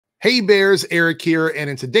Hey Bears, Eric here, and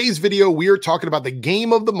in today's video, we are talking about the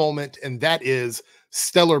game of the moment, and that is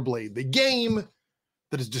Stellar Blade, the game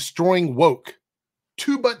that is destroying woke.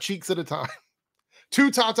 2 butt cheeks at a time,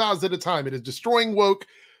 2 tatas at a time. It is destroying woke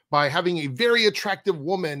by having a very attractive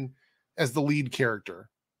woman as the lead character.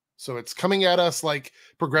 So it's coming at us like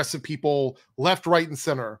progressive people, left, right, and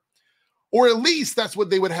center. Or at least that's what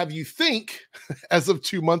they would have you think as of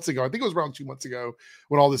 2 months ago. I think it was around 2 months ago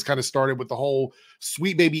when all this kind of started with the whole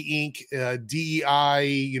Sweet Baby Inc.,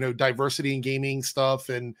 DEI, diversity in gaming stuff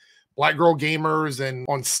and Black Girl Gamers and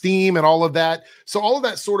on Steam and all of that. So all of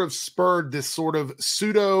that sort of spurred this sort of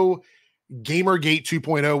pseudo Gamergate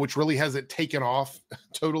 2.0, which really hasn't taken off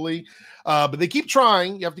totally. But they keep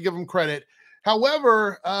trying. You have to give them credit.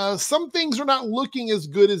 However, some things are not looking as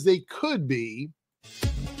good as they could be.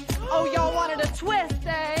 Oh, y'all wanted a twist,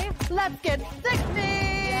 eh? Let's get sexy!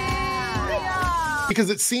 Yeah. Because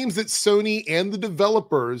it seems that Sony and the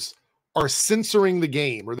developers are censoring the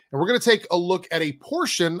game. And we're going to take a look at a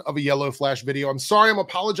portion of a YellowFlash video. I'm sorry, I'm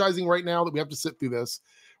apologizing right now that we have to sit through this.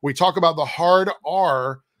 We talk about the hard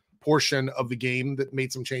R portion of the game that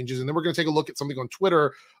made some changes. And then we're going to take a look at something on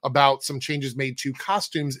Twitter about some changes made to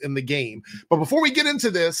costumes in the game. But before we get into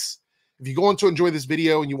this, if you go on to enjoy this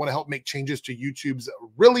video and you want to help make changes to YouTube's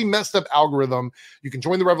really messed up algorithm, you can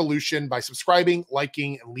join the revolution by subscribing,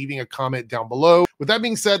 liking, and leaving a comment down below. With that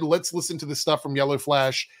being said, let's listen to the stuff from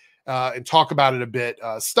YellowFlash and talk about it a bit.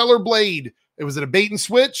 Stellar Blade, was it a bait and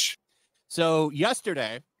switch? So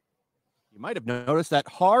yesterday, you might have noticed that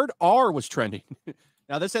hard R was trending.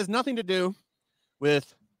 Now, this has nothing to do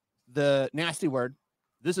with the nasty word.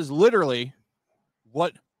 This is literally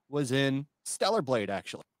what was in Stellar Blade,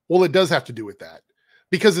 actually. Well, it does have to do with that,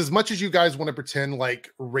 because as much as you guys want to pretend like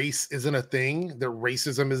race isn't a thing, that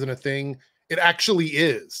racism isn't a thing, it actually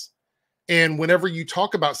is. And whenever you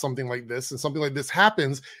talk about something like this and something like this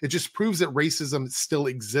happens, it just proves that racism still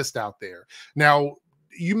exists out there. Now,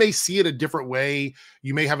 you may see it a different way.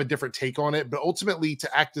 You may have a different take on it, but ultimately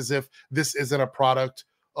to act as if this isn't a product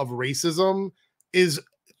of racism is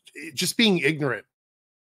just being ignorant,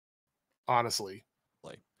 honestly.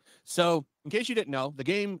 So, in case you didn't know, the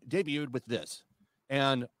game debuted with this,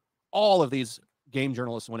 and all of these game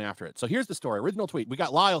journalists went after it. So here's the story. Original tweet. We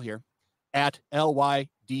got Lyle here at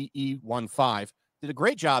LYDE15. Did a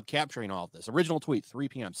great job capturing all of this. Original tweet, 3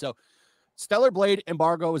 p.m. So Stellar Blade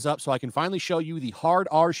embargo is up, so I can finally show you the hard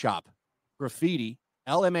R shop. Graffiti,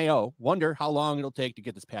 LMAO. Wonder how long it'll take to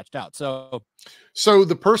get this patched out. So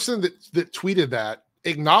the person that tweeted that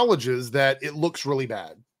acknowledges that it looks really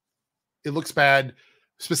bad. It looks bad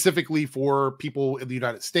specifically for people in the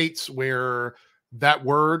United States, where that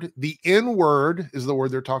word, the N word, is the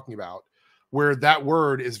word they're talking about, where that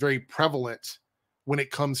word is very prevalent when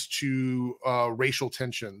it comes to racial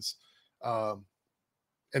tensions. In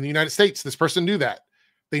the United States, this person knew that.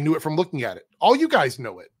 They knew it from looking at it. All you guys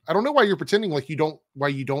know it. I don't know why you're pretending like you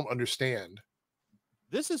don't understand.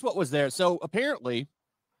 This is what was there. So apparently,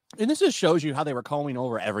 and this just shows you how they were combing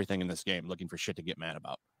over everything in this game, looking for shit to get mad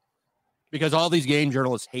about. Because all these game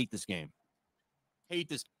journalists hate this game. Hate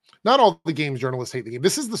this. Not all the game journalists hate the game.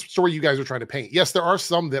 This is the story you guys are trying to paint. Yes, there are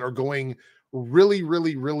some that are going really,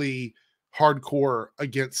 really, really hardcore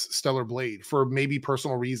against Stellar Blade for maybe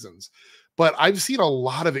personal reasons. But I've seen a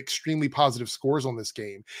lot of extremely positive scores on this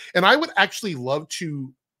game. And I would actually love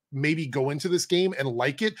to maybe go into this game and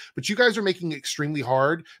like it. But you guys are making it extremely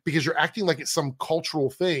hard because you're acting like it's some cultural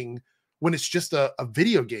thing when it's just a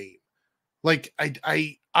video game. Like,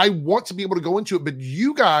 I want to be able to go into it, but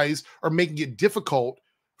you guys are making it difficult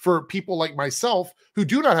for people like myself who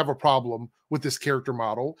do not have a problem with this character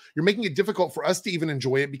model. You're making it difficult for us to even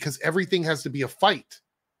enjoy it because everything has to be a fight.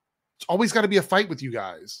 It's always got to be a fight with you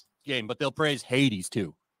guys. Game, but they'll praise Hades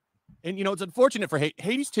too. And, it's unfortunate for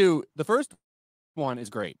Hades 2. The first one is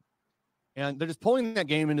great. And they're just pulling that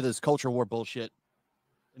game into this culture war bullshit.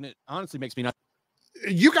 And it honestly makes me not.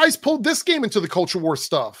 You guys pulled this game into the culture war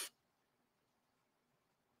stuff.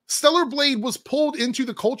 Stellar Blade was pulled into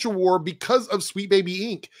the culture war because of Sweet Baby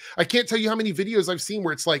Inc. I can't tell you how many videos I've seen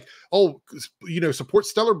where it's like, oh, support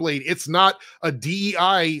Stellar Blade. It's not a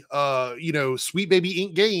DEI, Sweet Baby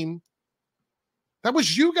Inc. game. That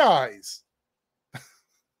was you guys. I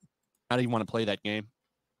don't even want to play that game,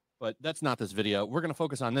 but that's not this video. We're going to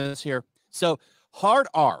focus on this here. So hard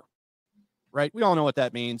R, right? We all know what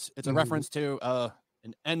that means. It's a reference to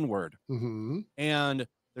an N word. And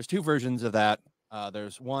there's 2 versions of that.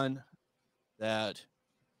 There's one that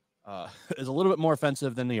is a little bit more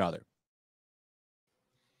offensive than the other.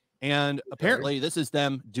 And apparently this is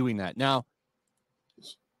them doing that. Now,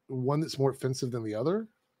 one that's more offensive than the other?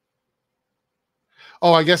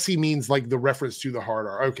 Oh, I guess he means like the reference to the hard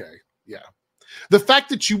R. Okay. Yeah. The fact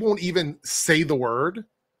that you won't even say the word,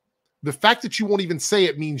 the fact that you won't even say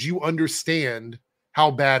it means you understand how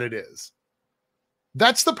bad it is.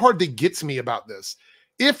 That's the part that gets me about this.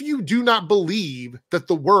 If you do not believe that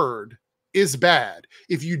the word is bad,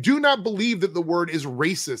 if you do not believe that the word is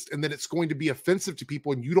racist and that it's going to be offensive to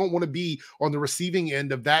people and you don't want to be on the receiving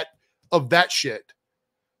end of that shit,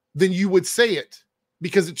 then you would say it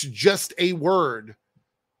because it's just a word.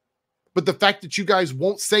 But the fact that you guys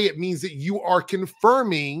won't say it means that you are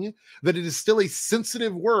confirming that it is still a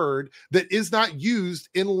sensitive word that is not used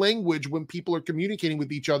in language when people are communicating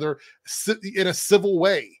with each other in a civil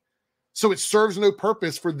way. So it serves no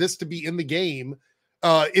purpose for this to be in the game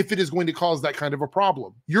if it is going to cause that kind of a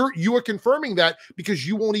problem. You are confirming that because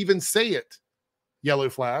you won't even say it,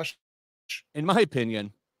 YellowFlash. In my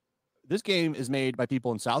opinion, this game is made by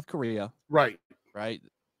people in South Korea. Right. Right.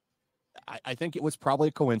 I think it was probably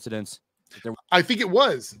a coincidence. I think it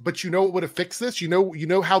was, but you know what would have fixed this? You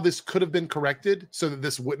know how this could have been corrected so that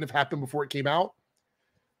this wouldn't have happened before it came out?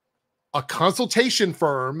 A consultation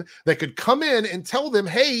firm that could come in and tell them,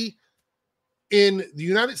 hey, in the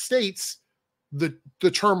United States, the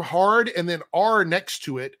term hard and then R next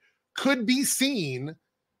to it could be seen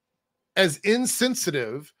as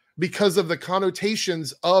insensitive because of the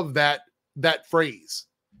connotations of that phrase.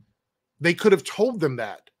 They could have told them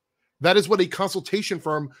that. That is what a consultation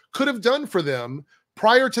firm could have done for them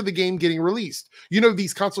prior to the game getting released. You know,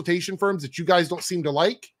 these consultation firms that you guys don't seem to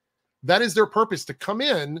like, that is their purpose, to come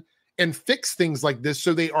in and fix things like this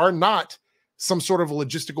so they are not some sort of a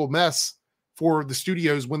logistical mess for the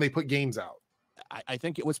studios when they put games out. I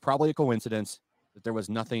think it was probably a coincidence that there was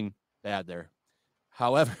nothing bad there.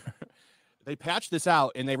 However, they patched this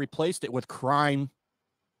out and they replaced it with crime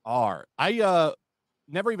R. I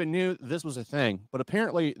never even knew this was a thing, but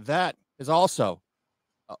apparently that is also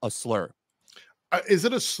a slur. Is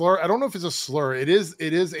it a slur? I don't know if it's a slur. It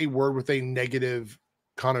is a word with a negative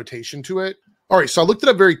connotation to it. All right, so I looked it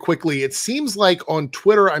up very quickly. It seems like on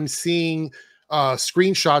Twitter I'm seeing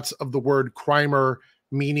screenshots of the word crimer,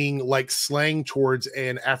 meaning like slang towards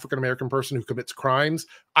an African-American person who commits crimes.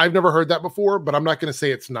 I've never heard that before, but I'm not going to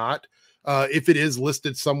say it's not. If it is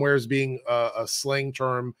listed somewhere as being a slang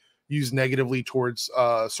term used negatively towards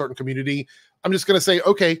a certain community, I'm just going to say,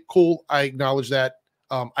 okay, cool. I acknowledge that.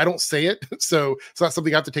 I don't say it, so it's not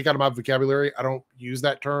something I have to take out of my vocabulary. I don't use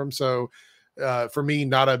that term. So for me,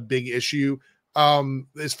 not a big issue.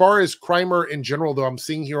 As far as crimer in general, though, I'm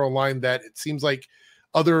seeing here online that it seems like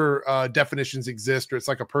other definitions exist, or it's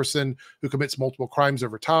like a person who commits multiple crimes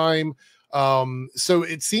over time. So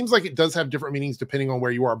it seems like it does have different meanings depending on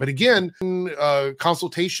where you are. But again,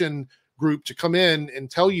 consultation group to come in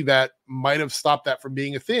and tell you that might have stopped that from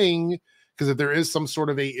being a thing, because if there is some sort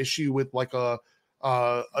of a issue with like a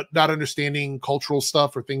not understanding cultural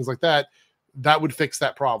stuff or things like that, that would fix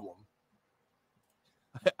that problem.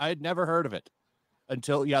 I'd never heard of it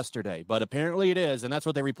until yesterday, but apparently it is, and that's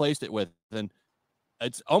what they replaced it with. And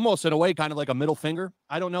it's almost in a way kind of like a middle finger.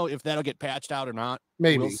 I don't know if that'll get patched out or not.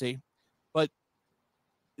 Maybe we'll see. But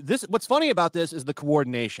what's funny about this is the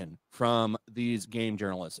coordination from these game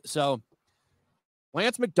journalists. So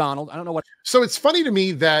Lance McDonald, I don't know what. So it's funny to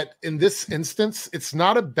me that in this instance, it's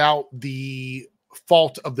not about the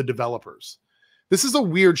fault of the developers. This is a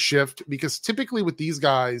weird shift because typically with these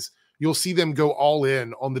guys, you'll see them go all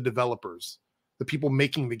in on the developers, the people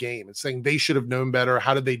making the game, and saying they should have known better.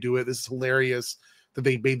 How did they do it? This is hilarious that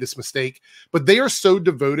they made this mistake. But they are so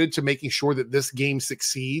devoted to making sure that this game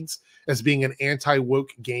succeeds as being an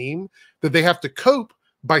anti-woke game that they have to cope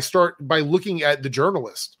by looking at the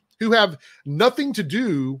journalists who have nothing to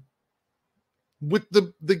do with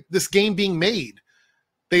this game being made.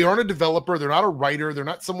 They aren't a developer. They're not a writer. They're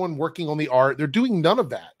not someone working on the art. They're doing none of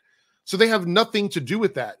that. So they have nothing to do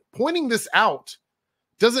with that. Pointing this out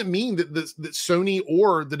doesn't mean that Sony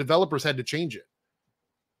or the developers had to change it.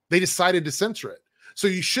 They decided to censor it. So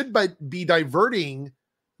you should be diverting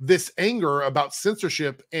this anger about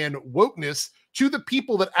censorship and wokeness to the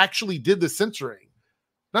people that actually did the censoring,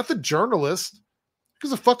 not the journalist. Who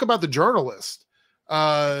gives a fuck about the journalist?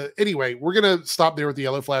 Anyway, we're going to stop there with the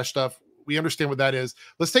YellowFlash stuff. We understand what that is.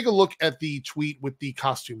 Let's take a look at the tweet with the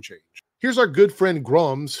costume change. Here's our good friend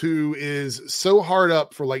Grums, who is so hard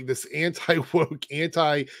up for like this anti-woke,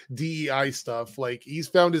 anti-DEI stuff. Like he's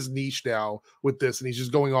found his niche now with this and he's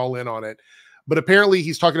just going all in on it. But apparently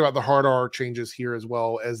he's talking about the hard R changes here as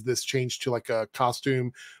well as this change to like a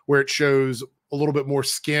costume where it shows a little bit more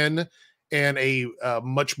skin and a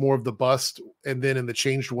much more of the bust. And then in the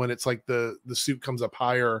changed one, it's like the suit comes up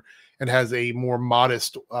higher and has a more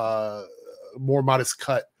modest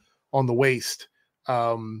cut on the waist.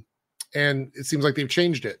 And it seems like they've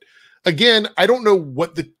changed it. Again, I don't know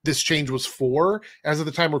what this change was for. As of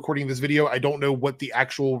the time recording this video, I don't know what the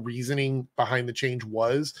actual reasoning behind the change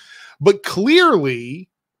was. But clearly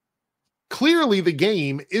the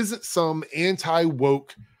game isn't some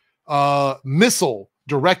anti-woke missile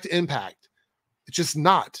direct impact. It's just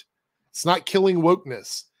not. It's not killing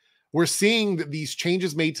wokeness. We're seeing that these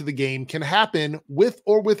changes made to the game can happen with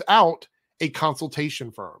or without a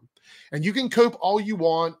consultation firm. And you can cope all you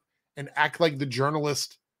want and act like the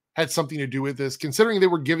journalist had something to do with this, considering they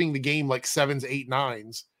were giving the game like 7s, 8,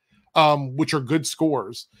 9s, which are good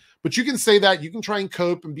scores. But you can say that, you can try and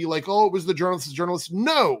cope and be like, oh, it was the journalist.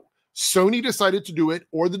 No, Sony decided to do it,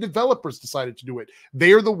 or the developers decided to do it.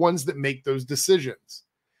 They are the ones that make those decisions.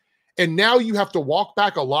 And now you have to walk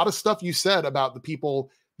back a lot of stuff you said about the people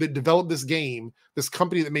that developed this game, this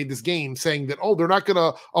company that made this game, saying that, oh, they're not going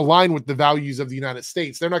to align with the values of the United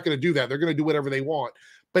States. They're not going to do that. They're going to do whatever they want.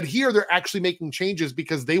 But here they're actually making changes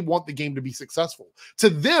because they want the game to be successful. To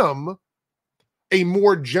them, a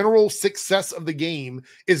more general success of the game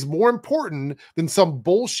is more important than some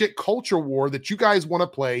bullshit culture war that you guys want to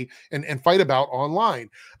play and fight about online.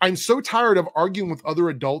 I'm so tired of arguing with other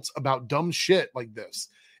adults about dumb shit like this.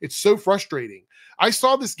 It's so frustrating. I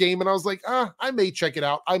saw this game and I was like, I may check it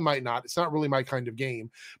out. I might not. It's not really my kind of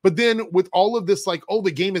game. But then with all of this, like, oh,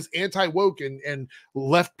 the game is anti-woke and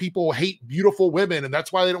left people hate beautiful women, and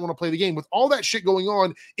that's why they don't want to play the game. With all that shit going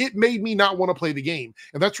on, it made me not want to play the game.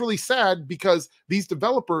 And that's really sad because these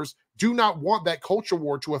developers do not want that culture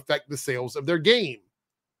war to affect the sales of their game.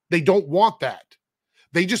 They don't want that.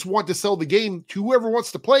 They just want to sell the game to whoever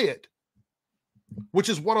wants to play it, which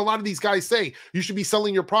is what a lot of these guys say. You should be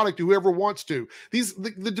selling your product to whoever wants to.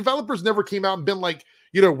 The developers never came out and been like,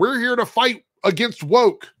 you know, we're here to fight against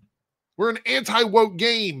woke. We're an anti-woke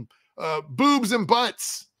game. Boobs and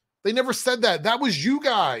butts. They never said that. That was you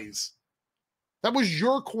guys. That was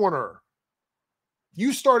your corner.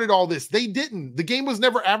 You started all this. They didn't. The game was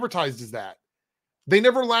never advertised as that. They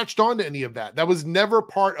never latched on to any of that. That was never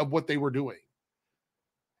part of what they were doing.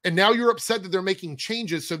 And now you're upset that they're making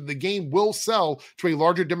changes so that the game will sell to a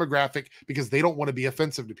larger demographic because they don't want to be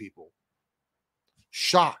offensive to people.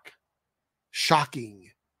 Shocking,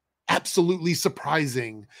 absolutely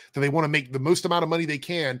surprising that they want to make the most amount of money they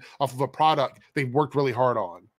can off of a product they've worked really hard on.